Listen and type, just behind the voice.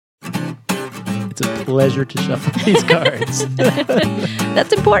It's a pleasure to shuffle these cards.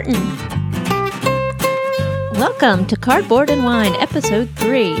 That's important. Welcome to Cardboard and Wine, Episode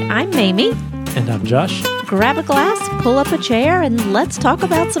 3. I'm Mamie. And I'm Josh. Grab a glass, pull up a chair, and let's talk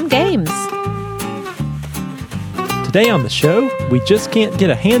about some games. Today on the show, we just can't get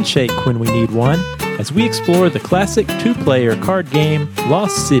a handshake when we need one, as we explore the classic two-player card game,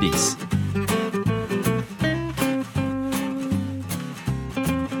 Lost Cities.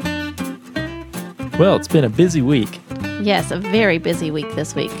 Well, it's been a busy week. Yes, a very busy week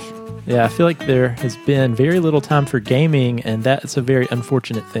this week. Yeah, I feel like there has been very little time for gaming, and that's a very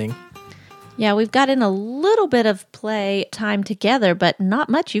unfortunate thing. Yeah, we've gotten a little bit of play time together, but not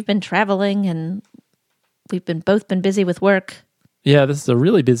much. You've been traveling, and we've both been busy with work. Yeah, this is a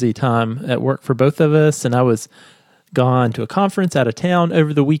really busy time at work for both of us, and I was gone to a conference out of town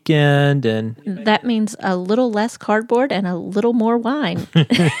over the weekend, and that means a little less cardboard and a little more wine.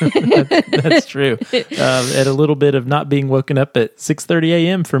 That's true. And a little bit of not being woken up at 6:30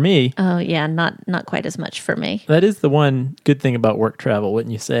 a.m. for me. Oh yeah, not quite as much for me. That is the one good thing about work travel,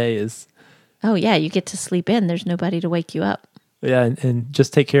 wouldn't you say? Is oh yeah, you get to sleep in. There's nobody to wake you up. Yeah, and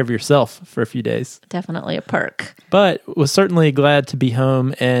just take care of yourself for a few days. Definitely a perk. But was certainly glad to be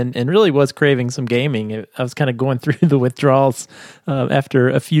home and really was craving some gaming. I was kind of going through the withdrawals after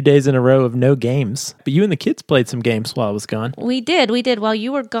a few days in a row of no games. But you and the kids played some games while I was gone. We did. While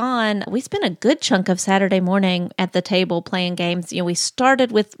you were gone, we spent a good chunk of Saturday morning at the table playing games. We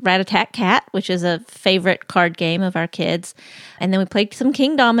started with Rat-a-Tat-Cat, which is a favorite card game of our kids. And then we played some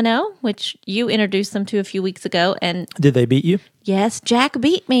King Domino, which you introduced them to a few weeks ago. And did they beat you? Yes, Jack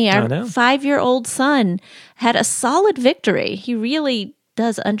beat me. Our 5-year-old son had a solid victory. He really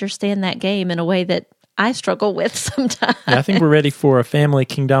does understand that game in a way that I struggle with sometimes. Yeah, I think we're ready for a family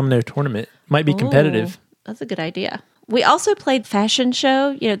King Domino tournament. Might be competitive. That's a good idea. We also played Fashion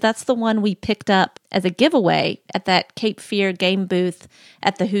Show. That's the one we picked up as a giveaway at that Cape Fear game booth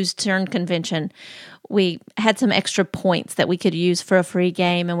at the Whose Turn convention. We had some extra points that we could use for a free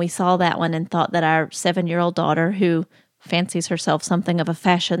game, and we saw that one and thought that our 7-year-old daughter, who fancies herself something of a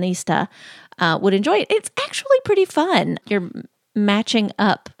fashionista, would enjoy it. It's actually pretty fun. You're matching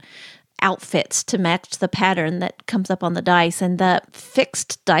up outfits to match the pattern that comes up on the dice, and the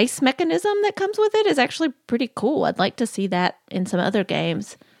fixed dice mechanism that comes with it is actually pretty cool. I'd like to see that in some other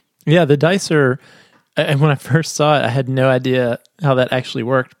games. Yeah, the dice are, and when I first saw it, I had no idea how that actually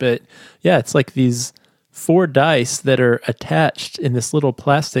worked, but yeah, it's like these 4 dice that are attached in this little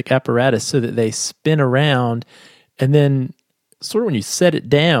plastic apparatus so that they spin around. And then sort of when you set it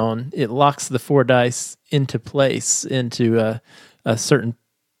down, it locks the 4 dice into place, into a certain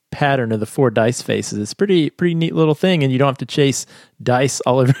pattern of the 4 dice faces. It's pretty neat little thing, and you don't have to chase dice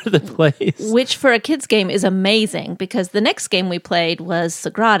all over the place. Which for a kid's game is amazing, because the next game we played was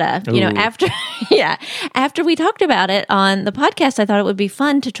Sagrada. After we talked about it on the podcast, I thought it would be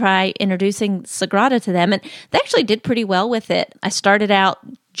fun to try introducing Sagrada to them, and they actually did pretty well with it. I started out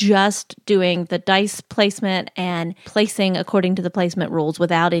just doing the dice placement and placing according to the placement rules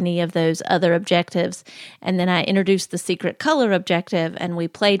without any of those other objectives. And then I introduced the secret color objective, and we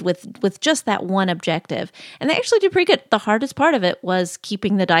played with just that one objective. And they actually did pretty good. The hardest part of it was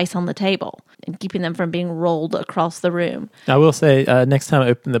keeping the dice on the table and keeping them from being rolled across the room. I will say, next time I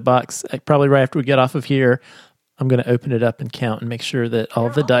open the box, probably right after we get off of here, I'm going to open it up and count and make sure that all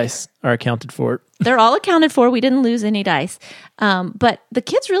of the dice are accounted for. They're all accounted for. We didn't lose any dice. But the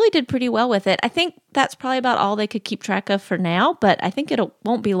kids really did pretty well with it. I think that's probably about all they could keep track of for now, but I think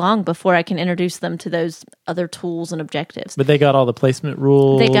won't be long before I can introduce them to those other tools and objectives. But they got all the placement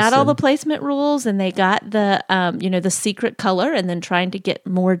rules. They got all the placement rules, and they got the the secret color, and then trying to get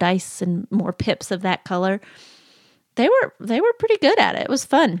more dice and more pips of that color. They were pretty good at it. It was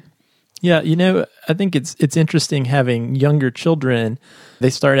fun. Yeah, I think it's interesting having younger children. They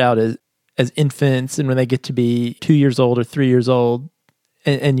start out as infants, and when they get to be 2 years old or 3 years old,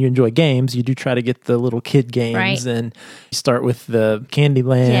 and you enjoy games, you do try to get the little kid games, right? And you start with the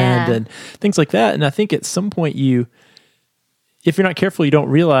Candyland and things like that. And I think at some point if you're not careful, you don't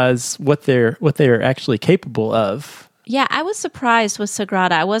realize what they're actually capable of. Yeah, I was surprised with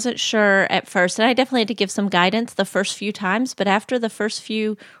Sagrada. I wasn't sure at first, and I definitely had to give some guidance the first few times, but after the first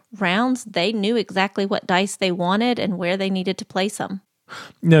few rounds, they knew exactly what dice they wanted and where they needed to place them.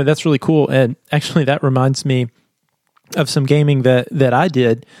 No, that's really cool. And actually, that reminds me of some gaming that I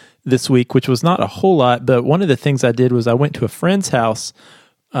did this week, which was not a whole lot, but one of the things I did was I went to a friend's house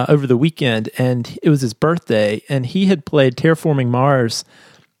over the weekend, and it was his birthday, and he had played Terraforming Mars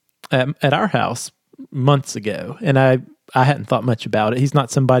at our house months ago, and I hadn't thought much about it. He's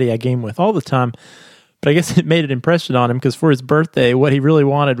not somebody I game with all the time, But I guess it made an impression on him because for his birthday, what he really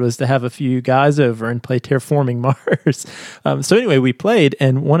wanted was to have a few guys over and play Terraforming Mars. So anyway, we played,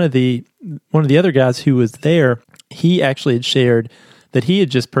 and one of the other guys who was there, he actually had shared that he had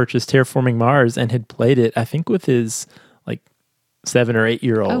just purchased Terraforming Mars and had played it, I think, with his 7 or 8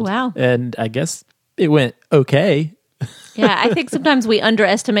 year old. Oh, wow. And I guess it went okay. Yeah, I think sometimes we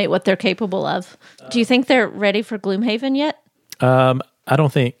underestimate what they're capable of. Do you think they're ready for Gloomhaven yet? I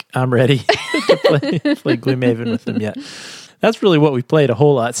don't think I'm ready to play Gloomhaven with them yet. That's really what we played a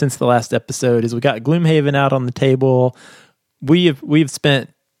whole lot since the last episode. Is we got Gloomhaven out on the table. We've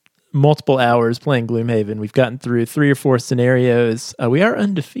spent multiple hours playing Gloomhaven. We've gotten through 3 or 4 scenarios. We are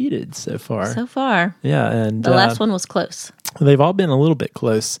undefeated so far. So far, Yeah, and the last one was close. they've all been a little bit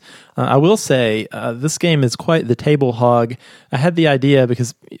close. I will say this game is quite the table hog. I had the idea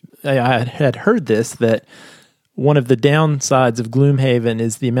because I had heard this, that one of the downsides of Gloomhaven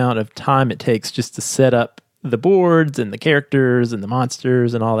is the amount of time it takes just to set up the boards and the characters and the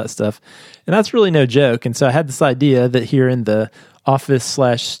monsters and all that stuff. And that's really no joke. And so I had this idea that here in the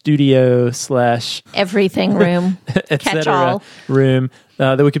office/studio/ Everything room, et catch cetera all. room,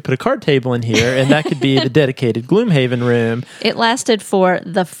 that we could put a card table in here, and that could be the dedicated Gloomhaven room. It lasted for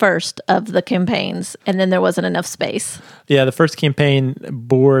the first of the campaigns, and then there wasn't enough space. Yeah, the first campaign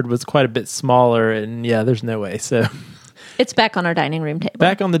board was quite a bit smaller, and yeah, there's no way. So It's back on our dining room table.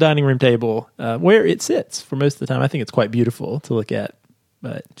 back on the dining room table, where it sits for most of the time. I think it's quite beautiful to look at.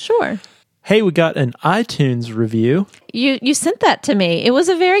 But Sure. hey, we got an iTunes review. You sent that to me. It was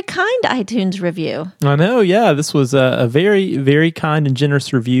a very kind iTunes review. I know, yeah. This was a very, very kind and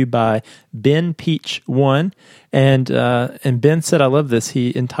generous review by Ben Peach 1. And Ben said, I love this.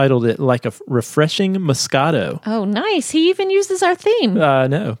 He entitled it Like a Refreshing Moscato. Oh, nice. He even uses our theme.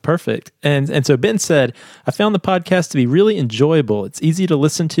 No, perfect. And so Ben said, I found the podcast to be really enjoyable. It's easy to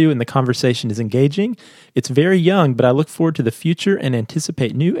listen to and the conversation is engaging. It's very young, but I look forward to the future and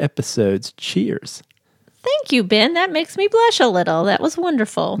anticipate new episodes. Cheers. Thank you, Ben. That makes me blush a little. That was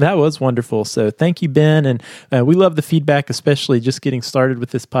wonderful. That was wonderful. So thank you, Ben. And we love the feedback, especially just getting started with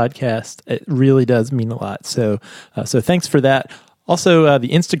this podcast. It really does mean a lot. So thanks for that. Also, the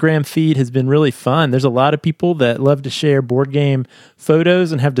Instagram feed has been really fun. There's a lot of people that love to share board game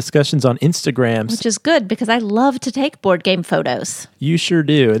photos and have discussions on Instagram. Which is good because I love to take board game photos. You sure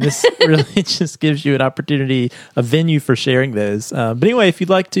do. And this really just gives you an opportunity, a venue for sharing those. But anyway, if you'd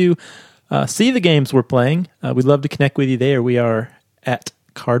like to see the games we're playing, we'd love to connect with you there. We are at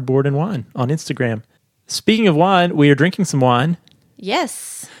Cardboard and Wine on Instagram. Speaking of wine, we are drinking some wine.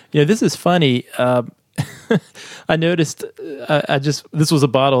 Yes. You know, this is funny. I noticed this was a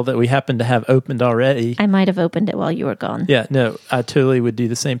bottle that we happened to have opened already. I might have opened it while you were gone. Yeah, no, I totally would do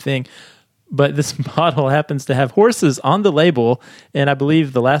the same thing. But this bottle happens to have horses on the label. And I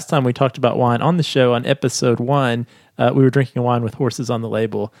believe the last time we talked about wine on the show on episode 1, we were drinking a wine with horses on the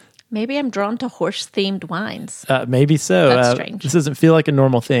label. Maybe I'm drawn to horse-themed wines. Maybe so. That's strange. This doesn't feel like a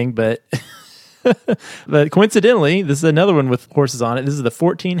normal thing, but but coincidentally, this is another one with horses on it. This is the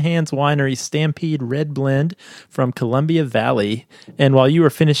 14 Hands Winery Stampede Red Blend from Columbia Valley. And while you were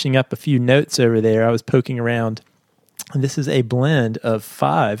finishing up a few notes over there, I was poking around. And this is a blend of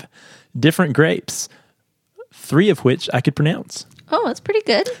 5 different grapes, 3 of which I could pronounce. Oh, that's pretty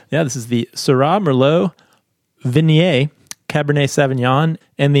good. Yeah, this is the Syrah, Merlot, Viognier, Cabernet Sauvignon,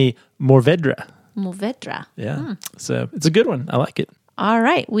 and the Mourvedre. Mourvedre. Yeah, so it's a good one. I like it. All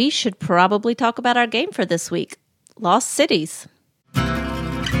right, we should probably talk about our game for this week, Lost Cities.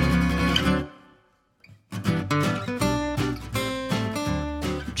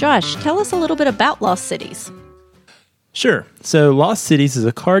 Josh, tell us a little bit about Lost Cities. Sure. So Lost Cities is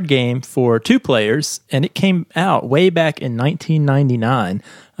a card game for 2 players, and it came out way back in 1999.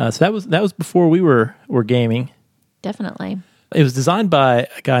 So that was before we were gaming. Definitely. It was designed by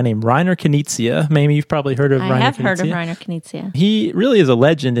a guy named Reiner Knizia. Maybe you've probably heard of Reiner Knizia. I have heard of Reiner Knizia. He really is a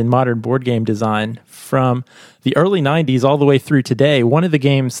legend in modern board game design from the early 90s all the way through today. One of the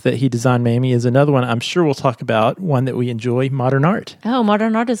games that he designed, Mamie, is another one I'm sure we'll talk about, one that we enjoy, Modern Art. Oh,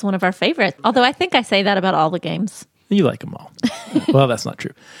 Modern Art is one of our favorites. Although I think I say that about all the games. You like them all. Well, that's not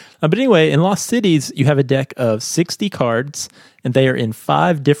true. But anyway, in Lost Cities, you have a deck of 60 cards, and they are in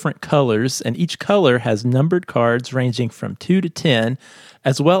 5 different colors, and each color has numbered cards ranging from 2 to 10,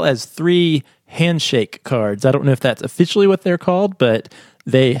 as well as 3 handshake cards. I don't know if that's officially what they're called, but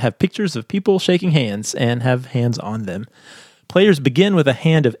they have pictures of people shaking hands and have hands on them. Players begin with a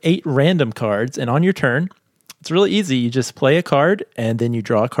hand of 8 random cards, and on your turn, it's really easy. You just play a card, and then you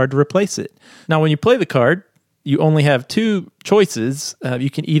draw a card to replace it. Now, when you play the card, you only have two choices. You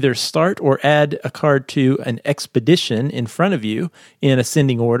can either start or add a card to an expedition in front of you in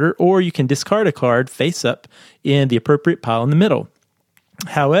ascending order, or you can discard a card face up in the appropriate pile in the middle.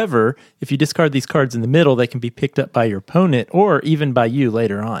 However, if you discard these cards in the middle, they can be picked up by your opponent or even by you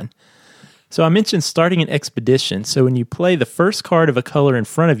later on. So I mentioned starting an expedition. So when you play the first card of a color in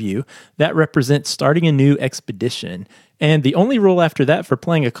front of you, that represents starting a new expedition. And the only rule after that for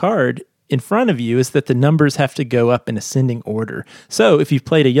playing a card in front of you is that the numbers have to go up in ascending order. So if you've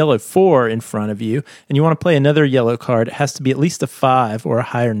played a yellow 4 in front of you and you want to play another yellow card, it has to be at least a 5 or a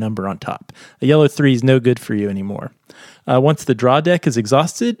higher number on top. A yellow 3 is no good for you anymore. Once the draw deck is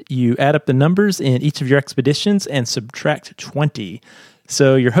exhausted, you add up the numbers in each of your expeditions and subtract 20.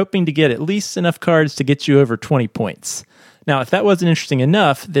 So you're hoping to get at least enough cards to get you over 20 points. Now, if that wasn't interesting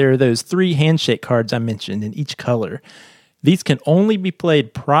enough, there are those 3 handshake cards I mentioned in each color. These can only be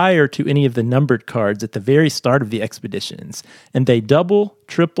played prior to any of the numbered cards at the very start of the expeditions, and they double,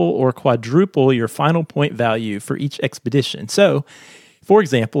 triple, or quadruple your final point value for each expedition. So, for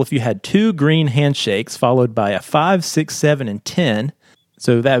example, if you had 2 green handshakes followed by a 5, 6, 7, and 10,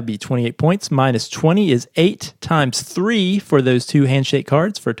 so that would be 28 points, minus 20 is 8 times 3 for those 2 handshake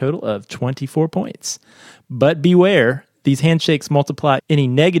cards for a total of 24 points. But beware, these handshakes multiply any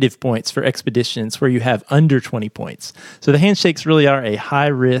negative points for expeditions where you have under 20 points. So the handshakes really are a high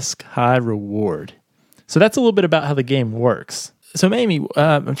risk, high reward. So that's a little bit about how the game works. So Amy,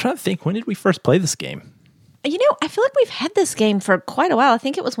 I'm trying to think, when did we first play this game? You know, I feel like we've had this game for quite a while. I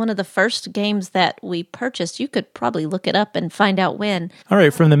think it was one of the first games that we purchased. You could probably look it up and find out when. All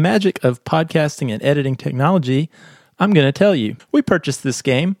right, from the magic of podcasting and editing technology, I'm going to tell you. We purchased this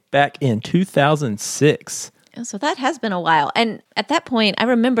game back in 2006. So that has been a while. And at that point, I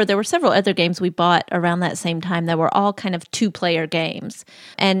remember there were several other games we bought around that same time that were all kind of 2-player games.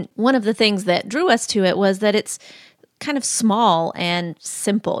 And one of the things that drew us to it was that it's kind of small and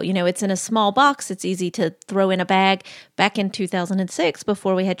simple. You know, it's in a small box. It's easy to throw in a bag. Back in 2006,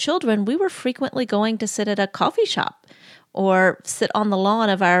 before we had children, we were frequently going to sit at a coffee shop or sit on the lawn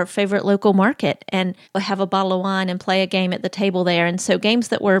of our favorite local market and have a bottle of wine and play a game at the table there. And so games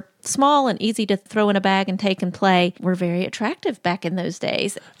that were small and easy to throw in a bag and take and play were very attractive back in those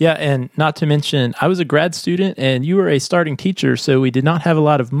days. Yeah, and not to mention, I was a grad student and you were a starting teacher, so we did not have a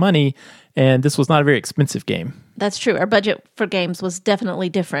lot of money, and this was not a very expensive game. That's true. Our budget for games was definitely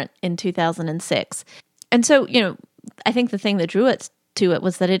different in 2006. And so, you know, I think the thing that drew us to it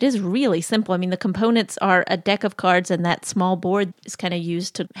was that it is really simple. I mean, the components are a deck of cards, and that small board is kind of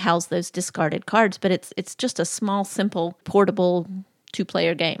used to house those discarded cards, but it's just a small, simple, portable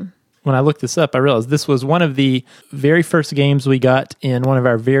 2-player game. When I looked this up, I realized this was one of the very first games we got in one of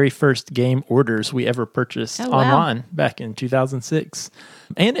our very first game orders we ever purchased online back in 2006.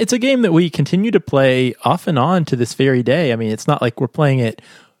 And it's a game that we continue to play off and on to this very day. I mean, it's not like we're playing it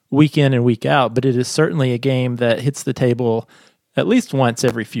week in and week out, but it is certainly a game that hits the table at least once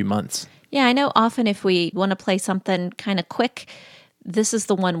every few months. Yeah, I know often if we want to play something kind of quick, this is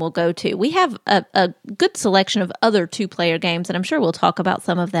the one we'll go to. We have a good selection of other 2-player games, and I'm sure we'll talk about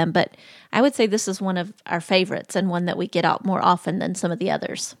some of them, but I would say this is one of our favorites and one that we get out more often than some of the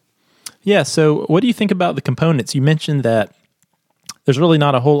others. Yeah, so what do you think about the components? You mentioned that there's really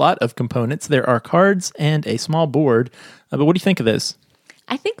not a whole lot of components. There are cards and a small board, but what do you think of those?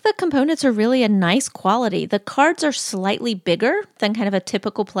 I think the components are really a nice quality. The cards are slightly bigger than kind of a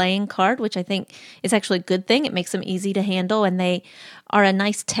typical playing card, which I think is actually a good thing. It makes them easy to handle, and they are a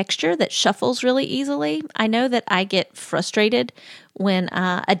nice texture that shuffles really easily. I know that I get frustrated when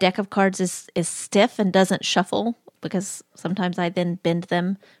a deck of cards is stiff and doesn't shuffle, because sometimes I then bend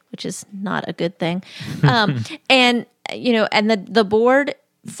them, which is not a good thing. And you know, and the board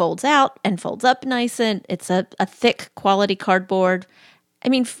folds out and folds up nice, and it's a thick quality cardboard. I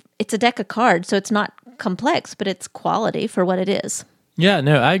mean, it's a deck of cards, so it's not complex, but it's quality for what it is. Yeah,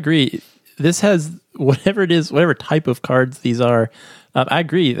 no, I agree. This has whatever it is, whatever type of cards these are. I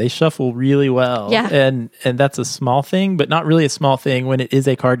agree. They shuffle really well. Yeah. And that's a small thing, but not really a small thing when it is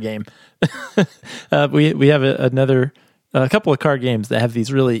a card game. We have a couple of card games that have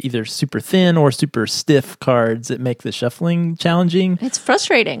these really either super thin or super stiff cards that make the shuffling challenging. It's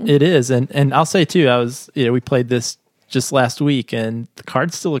frustrating. It is. And I'll say too, we played this just last week, and the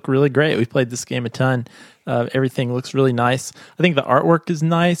cards still look really great. We played this game a ton. Everything looks really nice. I think the artwork is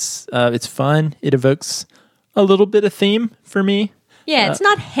nice. It's fun. It evokes a little bit of theme for me. Yeah, it's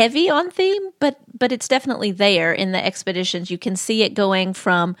not heavy on theme, but it's definitely there in the expeditions. You can see it going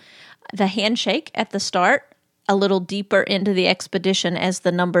from the handshake at the start a little deeper into the expedition as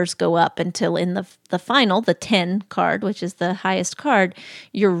the numbers go up until in the final, the 10 card, which is the highest card,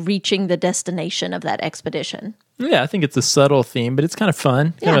 you're reaching the destination of that expedition. Yeah, I think it's a subtle theme, but it's kind of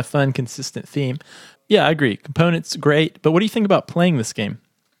fun. Kind of a fun, consistent theme. Yeah, I agree. Components, great. But what do you think about playing this game?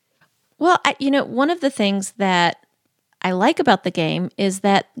 Well, one of the things that I like about the game is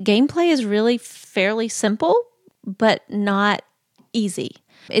that gameplay is really fairly simple, but not easy.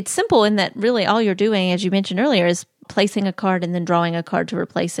 It's simple in that really all you're doing, as you mentioned earlier, is placing a card and then drawing a card to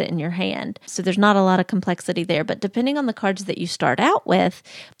replace it in your hand. So there's not a lot of complexity there. But depending on the cards that you start out with,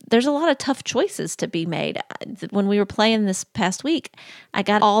 there's a lot of tough choices to be made. When we were playing this past week, I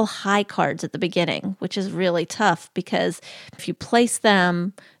got all high cards at the beginning, which is really tough because if you place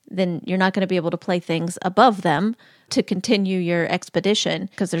them, then you're not going to be able to play things above them to continue your expedition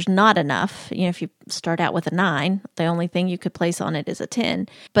because there's not enough. If you start out with a 9, the only thing you could place on it is a 10.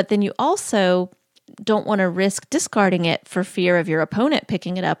 But then you also don't want to risk discarding it for fear of your opponent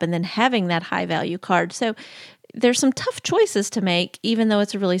picking it up and then having that high value card. So there's some tough choices to make, even though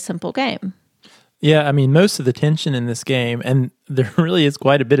it's a really simple game. Yeah, I mean, most of the tension in this game, and there really is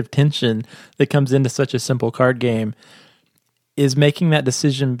quite a bit of tension that comes into such a simple card game, is making that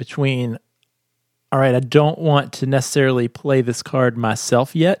decision between, all right, I don't want to necessarily play this card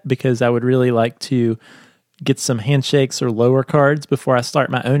myself yet because I would really like to get some handshakes or lower cards before I start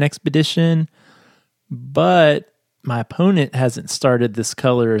my own expedition. But my opponent hasn't started this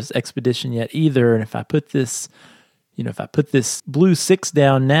color's expedition yet either. And if I put this, blue 6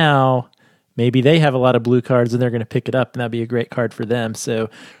 down now, maybe they have a lot of blue cards and they're going to pick it up and that'd be a great card for them. So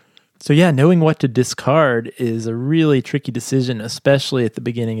yeah, knowing what to discard is a really tricky decision, especially at the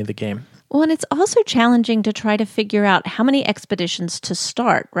beginning of the game. Well, and it's also challenging to try to figure out how many expeditions to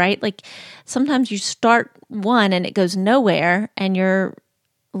start, right? Like sometimes you start one and it goes nowhere and you're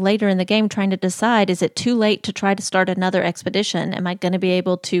later in the game trying to decide, is it too late to try to start another expedition? Am I going to be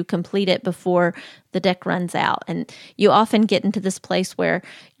able to complete it before the deck runs out? And you often get into this place where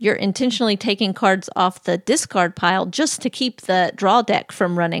you're intentionally taking cards off the discard pile just to keep the draw deck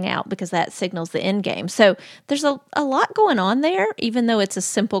from running out because that signals the end game. So there's a lot going on there, even though it's a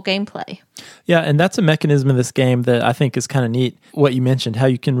simple gameplay. Yeah, and that's a mechanism of this game that I think is kind of neat. What you mentioned, how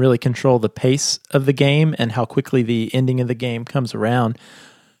you can really control the pace of the game and how quickly the ending of the game comes around.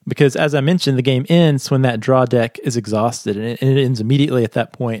 Because as I mentioned, the game ends when that draw deck is exhausted, and it ends immediately at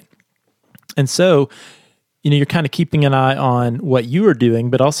that point. And so, you're kind of keeping an eye on what you are doing,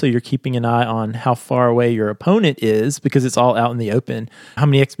 but also you're keeping an eye on how far away your opponent is because it's all out in the open. How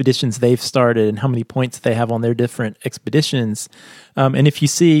many expeditions they've started and how many points they have on their different expeditions. And if you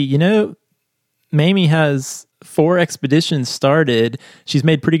see, Mamie has 4 expeditions started. She's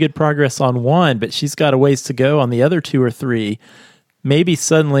made pretty good progress on 1, but she's got a ways to go on the other 2 or 3. Maybe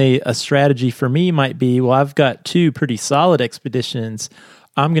suddenly a strategy for me might be, well, I've got 2 pretty solid expeditions.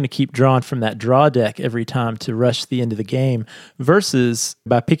 I'm going to keep drawing from that draw deck every time to rush the end of the game versus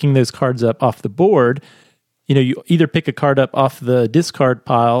by picking those cards up off the board. You either pick a card up off the discard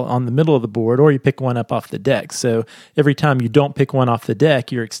pile on the middle of the board or you pick one up off the deck. So every time you don't pick one off the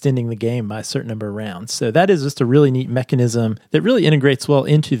deck, you're extending the game by a certain number of rounds. So that is just a really neat mechanism that really integrates well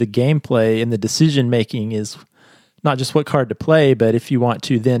into the gameplay, and the decision making is not just what card to play, but if you want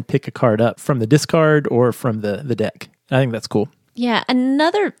to then pick a card up from the discard or from the deck. I think that's cool. Yeah,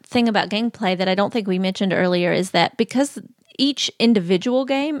 another thing about gameplay that I don't think we mentioned earlier is that because each individual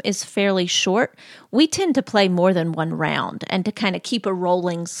game is fairly short, we tend to play more than one round and to kind of keep a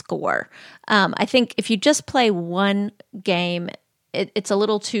rolling score. I think if you just play one game, it's a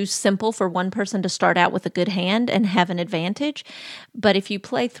little too simple for one person to start out with a good hand and have an advantage. But if you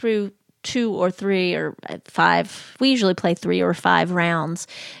play through 2 or 3 or 5, we usually play 3 or 5 rounds,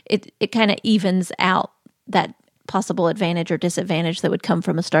 it kind of evens out that possible advantage or disadvantage that would come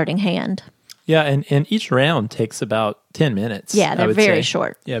from a starting hand. Yeah, and each round takes about 10 minutes. Yeah, they're very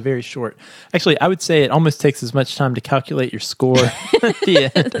short. Yeah, very short. Actually, I would say it almost takes as much time to calculate your score at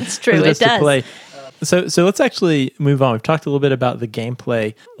the end. That's true, it does. To play. So let's actually move on. We've talked a little bit about the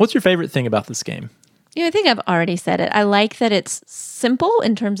gameplay. What's your favorite thing about this game? I think I've already said it. I like that it's simple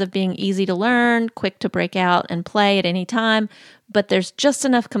in terms of being easy to learn, quick to break out and play at any time, but there's just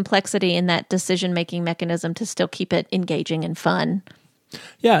enough complexity in that decision-making mechanism to still keep it engaging and fun.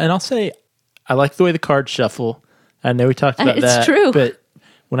 Yeah, and I'll say I like the way the cards shuffle. I know we talked about that. It's true. But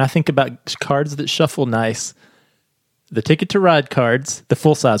when I think about cards that shuffle nice, the Ticket to Ride cards, the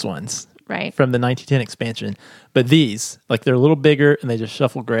full-size ones, right, from the 1910 expansion, but these, like, they're a little bigger and they just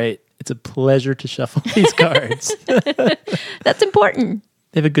shuffle great. It's a pleasure to shuffle these cards. That's important.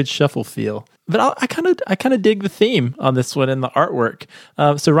 They have a good shuffle feel. But I kind of dig the theme on this one and the artwork.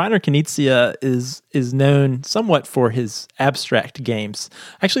 So Reiner Knizia is known somewhat for his abstract games.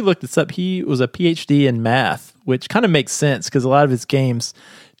 I actually looked this up. He was a PhD in math, which kind of makes sense because a lot of his games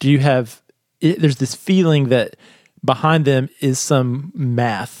there's this feeling that behind them is some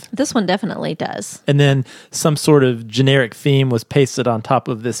math. This one definitely does. And then some sort of generic theme was pasted on top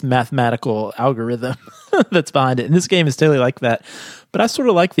of this mathematical algorithm that's behind it. And this game is totally like that. But I sort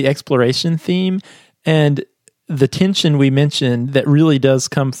of like the exploration theme and the tension we mentioned that really does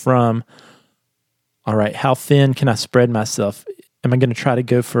come from, all right, how thin can I spread myself? Am I going to try to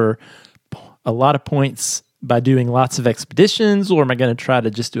go for a lot of points by doing lots of expeditions, or am I going to try to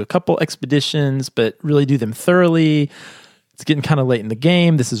just do a couple expeditions, but really do them thoroughly? It's getting kind of late in the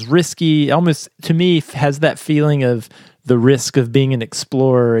game. This is risky. Almost, to me, has that feeling of the risk of being an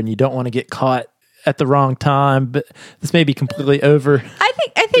explorer and you don't want to get caught at the wrong time, but this may be completely over.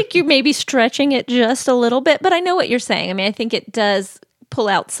 I think you may be stretching it just a little bit, but I know what you're saying. I mean, I think it does pull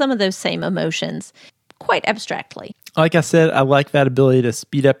out some of those same emotions quite abstractly. Like I said, I like that ability to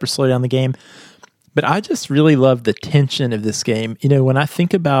speed up or slow down the game. But I just really love the tension of this game. You know, when I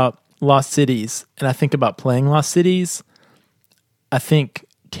think about Lost Cities and I think about playing Lost Cities, I think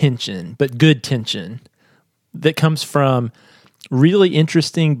tension, but good tension that comes from really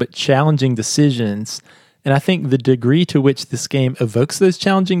interesting but challenging decisions. And I think the degree to which this game evokes those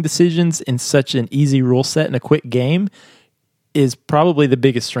challenging decisions in such an easy rule set and a quick game is probably the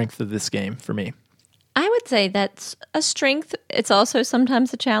biggest strength of this game for me. I would say that's a strength. It's also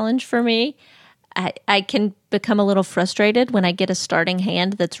sometimes a challenge for me. I can become a little frustrated when I get a starting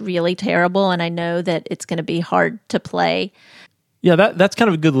hand that's really terrible and I know that it's going to be hard to play. Yeah, that's kind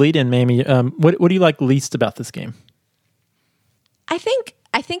of a good lead-in, Mamie. What do you like least about this game? I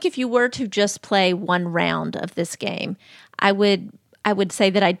think if you were to just play one round of this game, I would say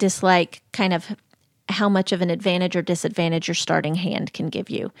that I dislike kind of how much of an advantage or disadvantage your starting hand can give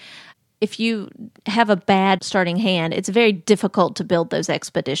you. If you have a bad starting hand, it's very difficult to build those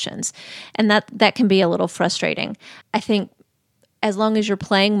expeditions. And that can be a little frustrating. I think as long as you're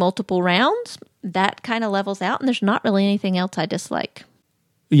playing multiple rounds, that kind of levels out, and there's not really anything else I dislike.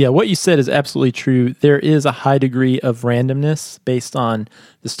 Yeah, what you said is absolutely true. There is a high degree of randomness based on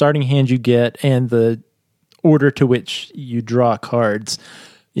the starting hand you get and the order to which you draw cards.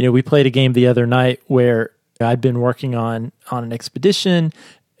 You know, we played a game the other night where I'd been working on an expedition,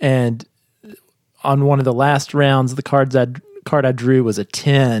 and on one of the last rounds, the card I drew was a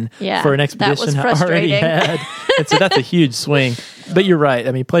 10 for an expedition I already had. And so that's a huge swing. But you're right.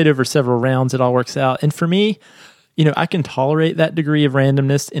 I mean, played over several rounds, it all works out. And for me, you know, I can tolerate that degree of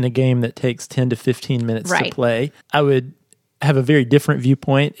randomness in a game that takes 10 to 15 minutes to play. I would have a very different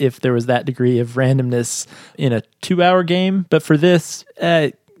viewpoint if there was that degree of randomness in a 2-hour game. But for this,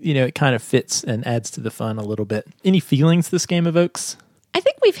 you know, it kind of fits and adds to the fun a little bit. Any feelings this game evokes? I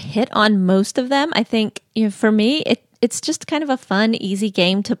think we've hit on most of them. I think, you know, for me, it's just kind of a fun, easy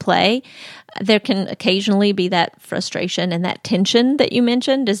game to play. There can occasionally be that frustration, and that tension that you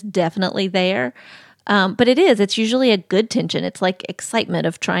mentioned is definitely there. But it's usually a good tension. It's like excitement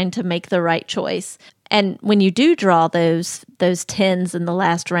of trying to make the right choice. And when you do draw those 10s in the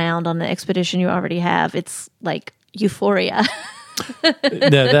last round on the expedition you already have, it's like euphoria.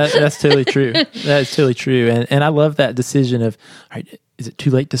 No, that's totally true. That is totally true. And I love that decision of, all right, is it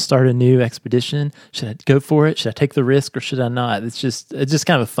too late to start a new expedition? Should I go for it? Should I take the risk or should I not? It's just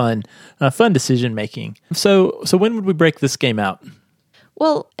kind of fun decision making. So when would we break this game out?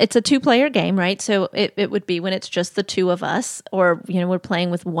 Well, it's a 2-player game, right? So it would be when it's just the two of us, or, you know, we're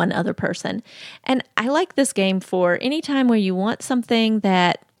playing with one other person. And I like this game for any time where you want something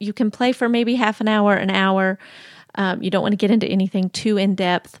that you can play for maybe half an hour. You don't want to get into anything too in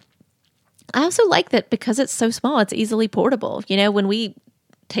depth. I also like that because it's so small, it's easily portable. You know, when we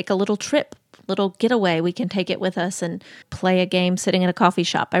take a little trip, little getaway, we can take it with us and play a game sitting in a coffee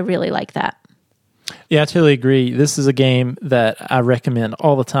shop. I really like that. Yeah, I totally agree. This is a game that I recommend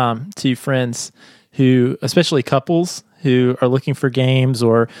all the time to friends who, especially couples who are looking for games,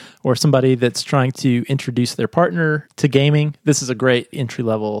 or somebody that's trying to introduce their partner to gaming. This is a great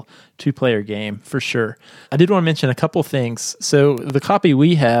entry-level 2-player game for sure. I did want to mention a couple things. So the copy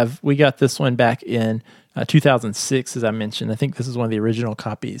we got this one back in 2006, as I mentioned. I think this is one of the original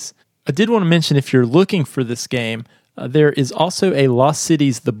copies. I did want to mention, if you're looking for this game, There is also a Lost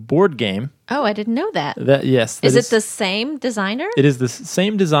Cities, the board game. Oh, I didn't know that. Yes. Is it the same designer? It is the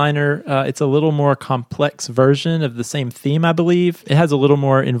same designer. It's a little more complex version of the same theme, I believe. It has a little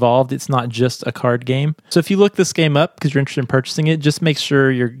more involved. It's not just a card game. So if you look this game up because you're interested in purchasing it, just make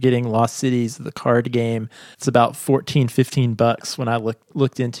sure you're getting Lost Cities, the card game. It's about $14-15 when I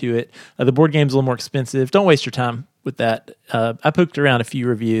looked into it. The board game's a little more expensive. Don't waste your time with that. I poked around a few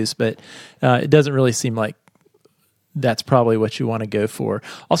reviews, but it doesn't really seem like that's probably what you want to go for.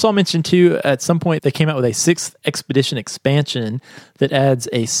 Also, I'll mention too, at some point they came out with a 6th Expedition expansion that adds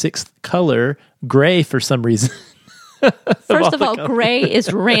a 6th color, gray, for some reason. First of all, gray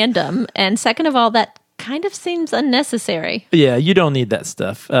is random. And second of all, that kind of seems unnecessary. Yeah, you don't need that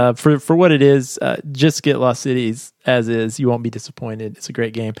stuff. For what it is, just get Lost Cities as is. You won't be disappointed. It's a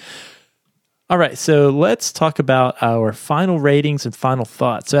great game. All right, so let's talk about our final ratings and final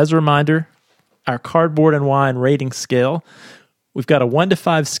thoughts. So as a reminder, our Cardboard and Wine rating scale, we've got a 1 to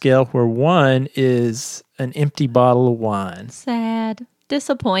 5 scale where 1 is an empty bottle of wine. Sad.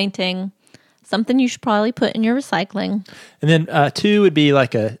 Disappointing. Something you should probably put in your recycling. And then 2 would be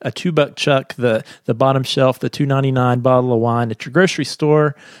like a $2 chuck, the bottom shelf, the $2.99 bottle of wine at your grocery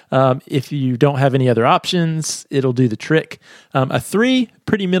store. If you don't have any other options, it'll do the trick. A 3,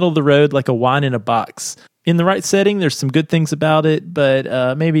 pretty middle of the road, like a wine in a box. In the right setting, there's some good things about it,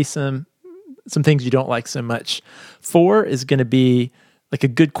 but maybe some things you don't like so much. 4 is going to be like a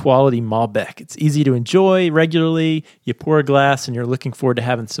good quality Malbec. It's easy to enjoy regularly. You pour a glass and you're looking forward to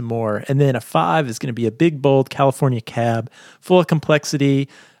having some more. And then a 5 is going to be a big, bold California cab, full of complexity,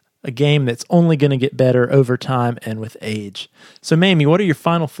 a game that's only going to get better over time and with age. So, Mamie, what are your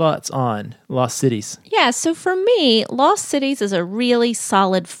final thoughts on Lost Cities? Yeah, so for me, Lost Cities is a really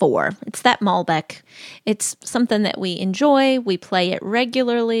solid 4. It's that Malbec. It's something that we enjoy. We play it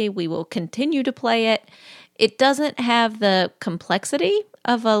regularly. We will continue to play it. It doesn't have the complexity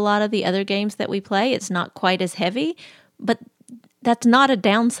of a lot of the other games that we play. It's not quite as heavy, but that's not a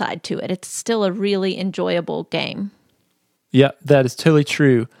downside to it. It's still a really enjoyable game. Yeah, that is totally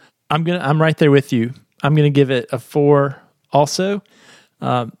true. I'm right there with you. I'm going to give it a 4 also.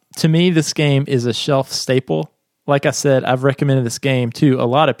 To me, this game is a shelf staple. Like I said, I've recommended this game to a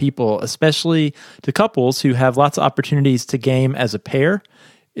lot of people, especially to couples who have lots of opportunities to game as a pair.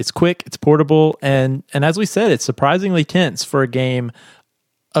 It's quick, it's portable, and as we said, it's surprisingly tense for a game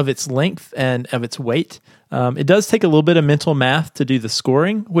of its length and of its weight. It does take a little bit of mental math to do the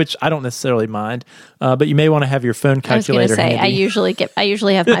scoring, which I don't necessarily mind, but you may want to have your phone calculator handy. I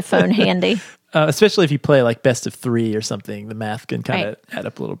usually have my phone handy. Especially if you play like best of 3 or something, the math can kind of add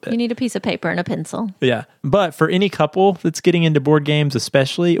up a little bit. You need a piece of paper and a pencil. Yeah. But for any couple that's getting into board games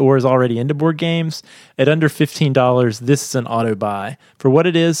especially, or is already into board games, at under $15, this is an auto buy. For what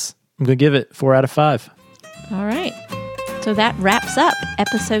it is, I'm going to give it 4 out of 5. All right. So that wraps up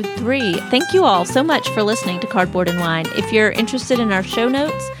episode 3. Thank you all so much for listening to Cardboard and Wine. If you're interested in our show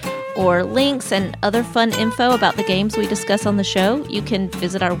notes or links and other fun info about the games we discuss on the show, you can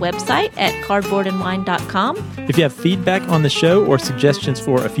visit our website at cardboardandwine.com. If you have feedback on the show or suggestions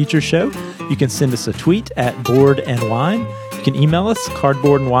for a future show, you can send us a tweet at Board and Wine. You can email us,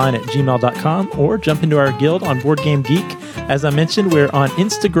 cardboardandwine@gmail.com, or jump into our guild on Board Game Geek. As I mentioned, we're on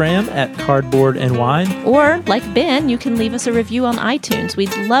Instagram at Cardboard and Wine. Or, like Ben, you can leave us a review on iTunes.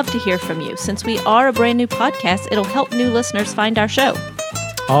 We'd love to hear from you. Since we are a brand new podcast, it'll help new listeners find our show.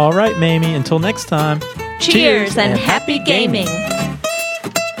 All right, Mamie, until next time. Cheers and happy gaming.